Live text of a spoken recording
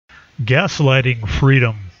Gaslighting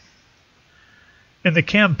freedom. In the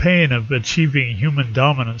campaign of achieving human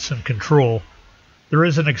dominance and control, there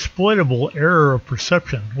is an exploitable error of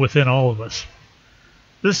perception within all of us.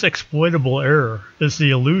 This exploitable error is the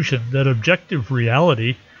illusion that objective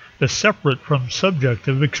reality is separate from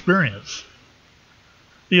subjective experience.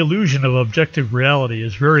 The illusion of objective reality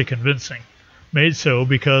is very convincing, made so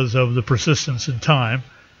because of the persistence in time,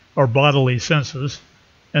 our bodily senses,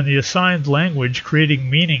 and the assigned language creating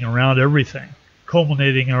meaning around everything,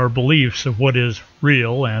 culminating in our beliefs of what is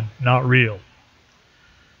real and not real.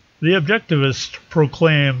 The objectivists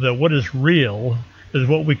proclaim that what is real is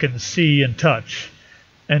what we can see and touch,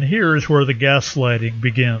 and here's where the gaslighting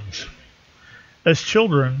begins. As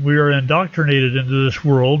children, we are indoctrinated into this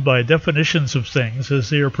world by definitions of things as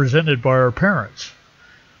they are presented by our parents.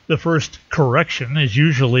 The first correction is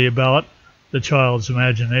usually about the child's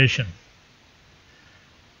imagination.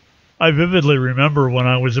 I vividly remember when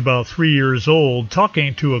I was about 3 years old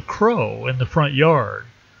talking to a crow in the front yard.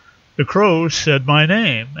 The crow said my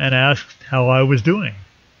name and asked how I was doing.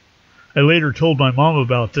 I later told my mom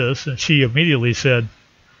about this, and she immediately said,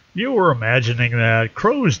 "You were imagining that.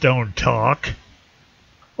 Crows don't talk."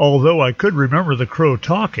 Although I could remember the crow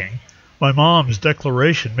talking, my mom's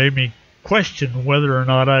declaration made me question whether or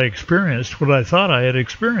not I experienced what I thought I had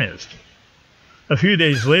experienced. A few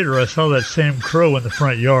days later, I saw that same crow in the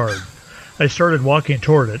front yard. I started walking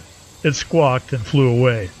toward it. It squawked and flew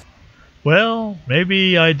away. Well,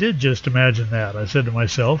 maybe I did just imagine that, I said to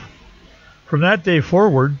myself. From that day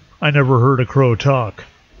forward, I never heard a crow talk.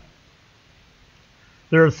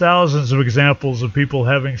 There are thousands of examples of people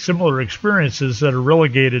having similar experiences that are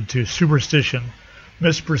relegated to superstition,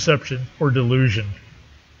 misperception, or delusion.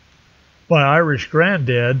 My Irish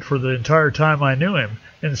granddad, for the entire time I knew him,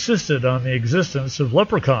 insisted on the existence of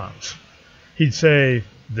leprechauns. He'd say,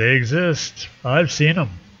 "They exist. I've seen them."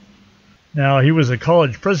 Now, he was a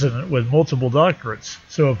college president with multiple doctorates,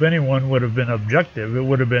 so if anyone would have been objective, it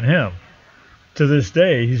would have been him. To this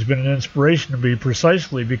day, he's been an inspiration to me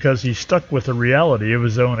precisely because he stuck with the reality of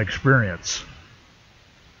his own experience.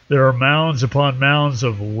 There are mounds upon mounds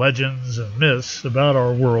of legends and myths about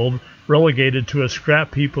our world relegated to a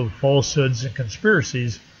scrap heap of falsehoods and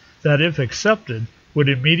conspiracies that, if accepted, would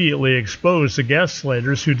immediately expose the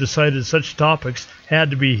gaslighters who decided such topics had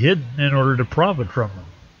to be hidden in order to profit from them.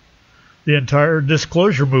 The entire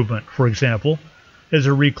disclosure movement, for example, is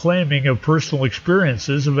a reclaiming of personal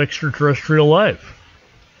experiences of extraterrestrial life.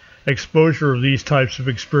 Exposure of these types of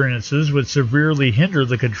experiences would severely hinder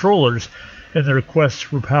the controllers in their quests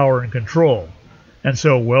for power and control, and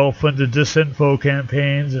so well-funded disinfo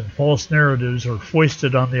campaigns and false narratives are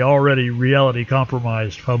foisted on the already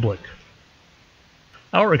reality-compromised public.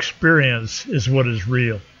 Our experience is what is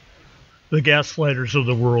real. The gaslighters of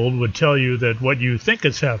the world would tell you that what you think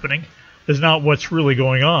is happening is not what's really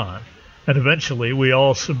going on, and eventually we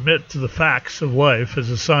all submit to the facts of life as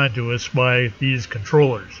assigned to us by these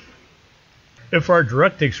controllers. If our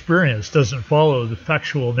direct experience doesn't follow the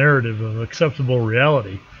factual narrative of acceptable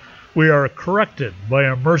reality, we are corrected by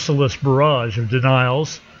a merciless barrage of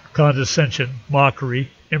denials, condescension,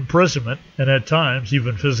 mockery, imprisonment, and at times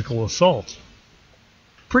even physical assault.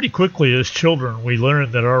 Pretty quickly as children, we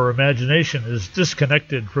learn that our imagination is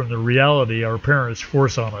disconnected from the reality our parents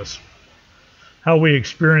force on us. How we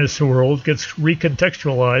experience the world gets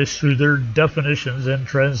recontextualized through their definitions and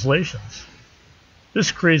translations.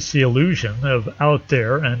 This creates the illusion of out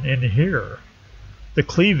there and in here, the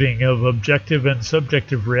cleaving of objective and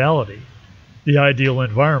subjective reality, the ideal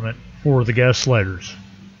environment for the gaslighters.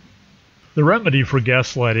 The remedy for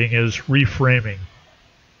gaslighting is reframing.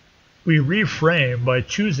 We reframe by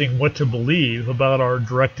choosing what to believe about our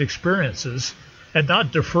direct experiences and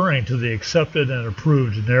not deferring to the accepted and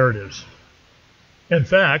approved narratives. In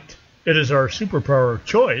fact, it is our superpower of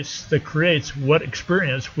choice that creates what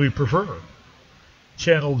experience we prefer.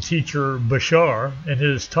 Channeled teacher Bashar, in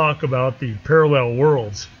his talk about the parallel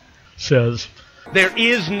worlds, says, "There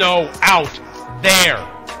is no out there.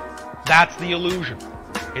 That's the illusion.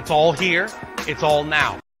 It's all here. It's all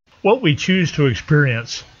now." What we choose to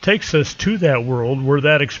experience takes us to that world where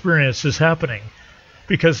that experience is happening,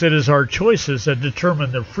 because it is our choices that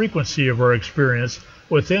determine the frequency of our experience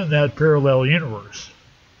within that parallel universe.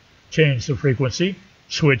 Change the frequency,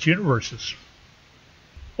 switch universes.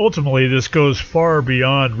 Ultimately, this goes far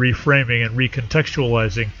beyond reframing and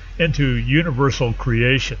recontextualizing into universal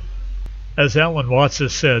creation. As Alan Watts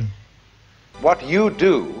has said, "What you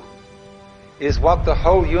do is what the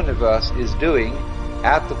whole universe is doing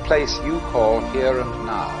at the place you call here and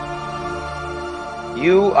now.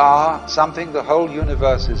 You are something the whole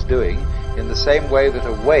universe is doing in the same way that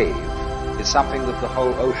a wave is something that the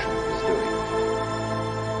whole ocean is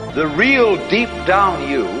doing. The real deep down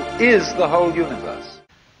you is the whole universe.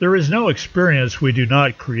 There is no experience we do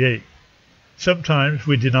not create. Sometimes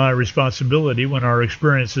we deny responsibility when our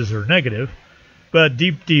experiences are negative, but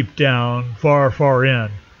deep, deep down, far, far in,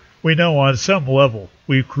 we know on some level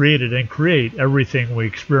we've created and create everything we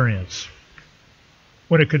experience.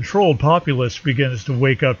 When a controlled populace begins to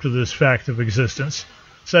wake up to this fact of existence,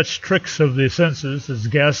 such tricks of the senses as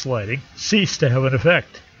gaslighting cease to have an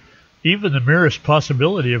effect. Even the merest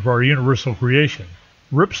possibility of our universal creation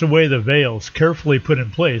rips away the veils carefully put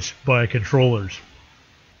in place by controllers.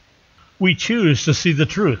 We choose to see the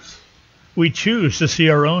truth. We choose to see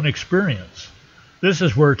our own experience. This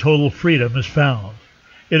is where total freedom is found.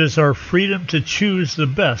 It is our freedom to choose the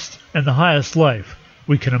best and the highest life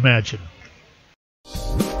we can imagine.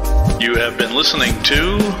 You have been listening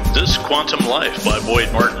to This Quantum Life by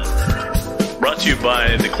Boyd Martin, brought to you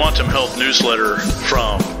by the Quantum Health Newsletter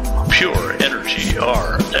from Pure Energy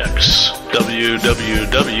RX,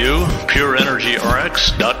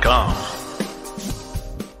 www.pureenergyrx.com.